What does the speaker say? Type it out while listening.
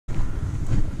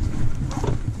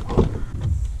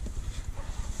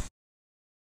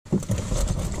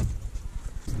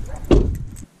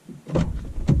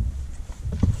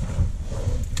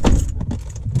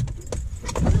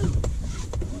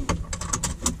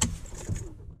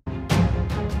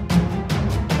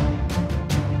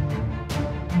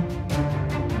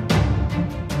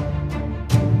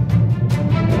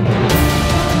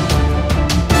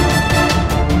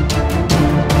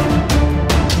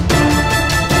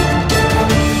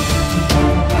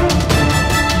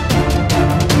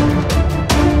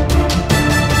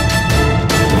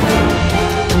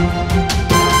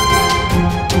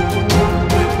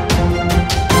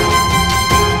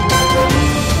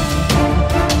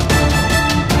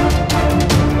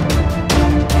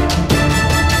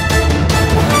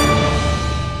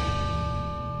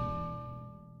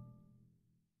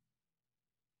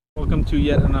to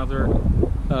yet another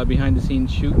behind the scenes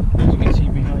shoot. As you can see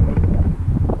behind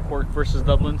me, Cork versus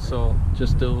Dublin, so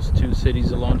just those two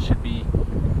cities alone should be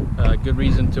a good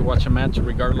reason to watch a match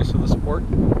regardless of the sport.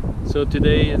 So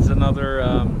today is another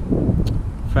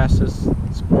fastest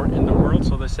sport in the world,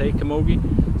 so they say, camogie.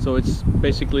 So it's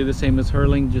basically the same as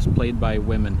hurling, just played by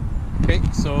women. Okay,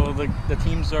 so the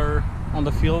teams are on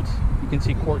the field. You can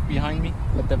see Cork behind me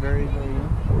at the very end,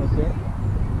 right there.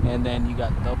 And then you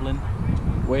got Dublin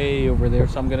way over there.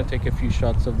 So I'm gonna take a few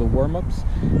shots of the warm-ups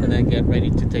and then get ready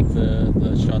to take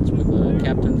the shots with the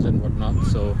captains and whatnot.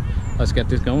 So let's get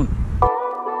this going.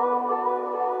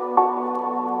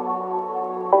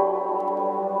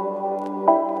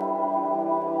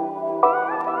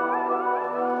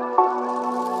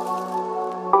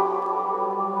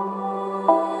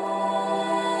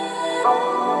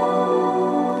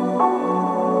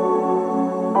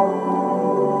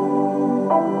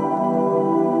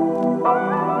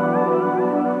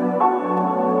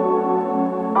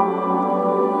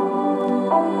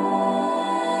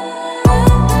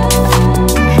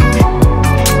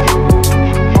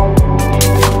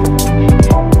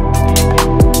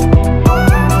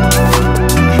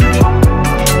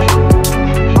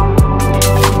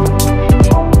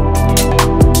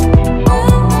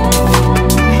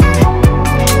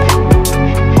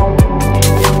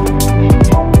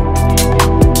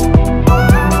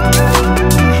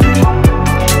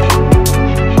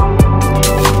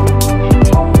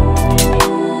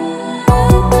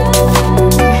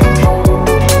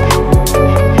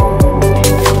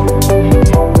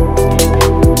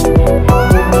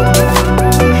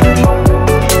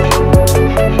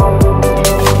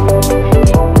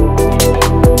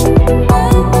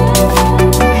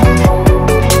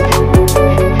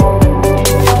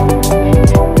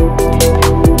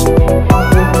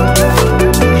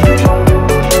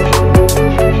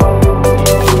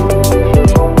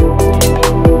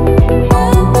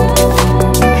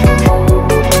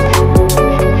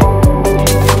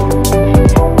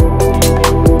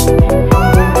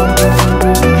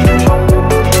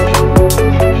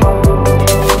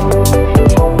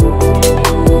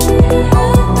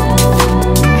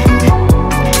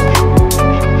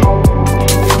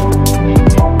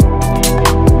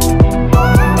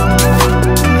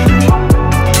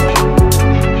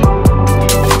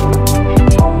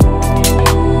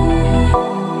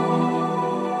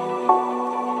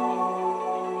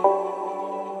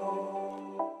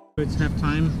 It's half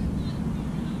time.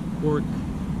 Cork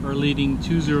are leading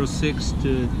 206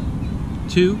 to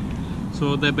 2,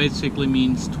 so that basically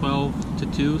means 12 to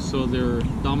 2, so they're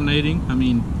dominating. I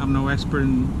mean, I'm no expert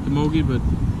in camogie, but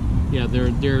yeah,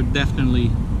 they're definitely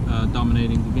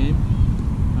dominating the game.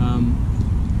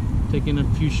 Taking a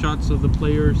few shots of the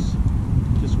players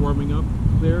just warming up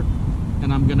there,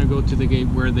 and I'm gonna go to the gate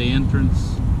where the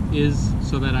entrance is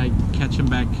so that I catch them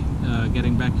back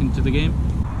getting back into the game.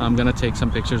 I'm gonna take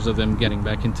some pictures of them getting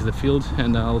back into the field,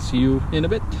 and I'll see you in a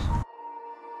bit.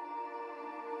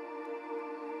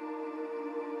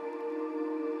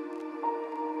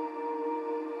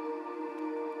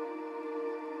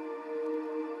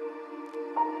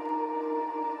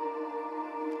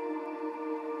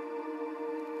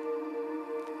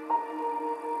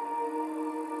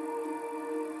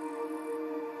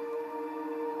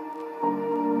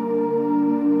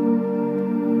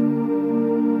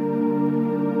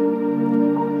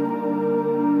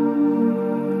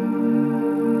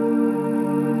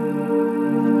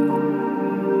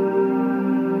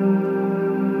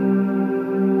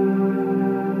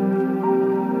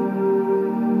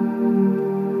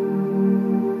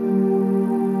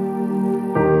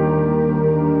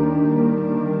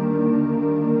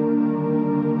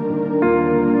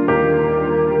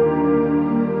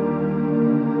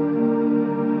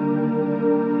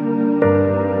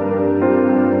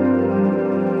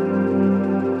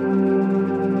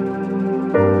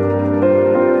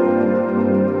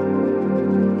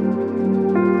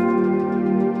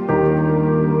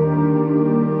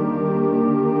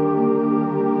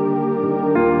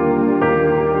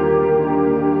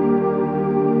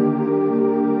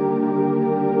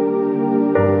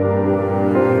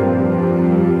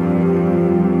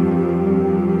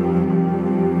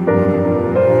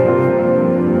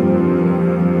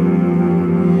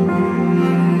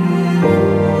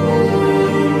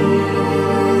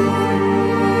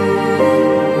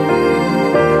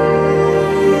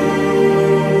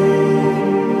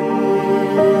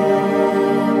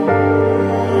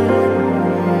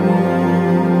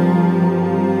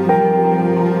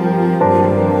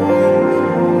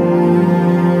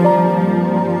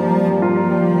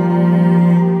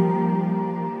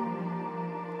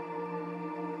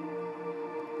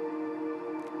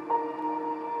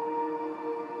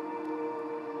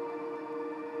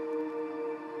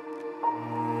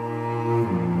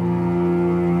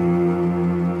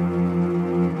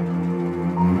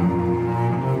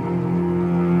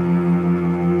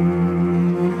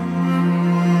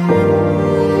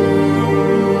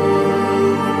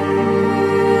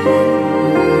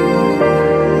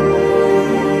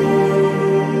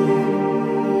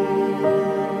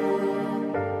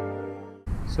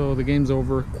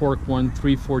 over. Cork won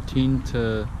 314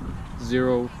 to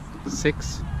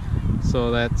 0-6,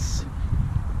 so that's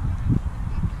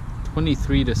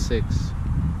 23 to 6.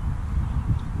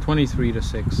 23 to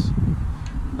 6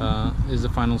 is the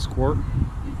final score.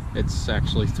 It's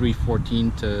actually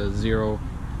 314 to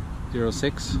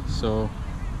 0-6, so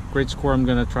great score. I'm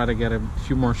gonna try to get a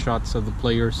few more shots of the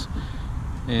players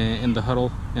in the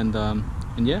huddle, and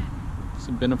yeah, it's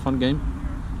been a fun game.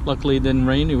 Luckily it didn't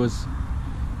rain. It was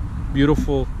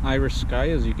beautiful Irish sky,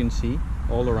 as you can see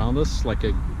all around us, like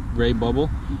a gray bubble,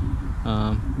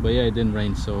 but yeah, it didn't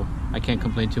rain, so I can't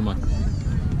complain too much.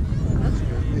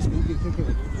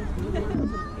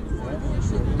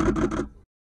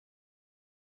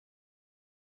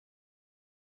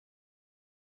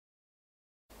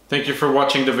 Thank you for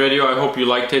watching the video. I hope you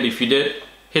liked it. If you did,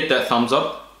 hit that thumbs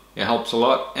up. It helps a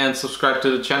lot. And subscribe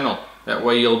to the channel. That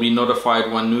way you'll be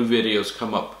notified when new videos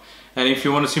come up. And if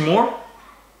you want to see more,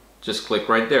 just click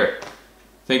right there.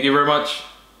 Thank you very much.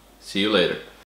 See you later.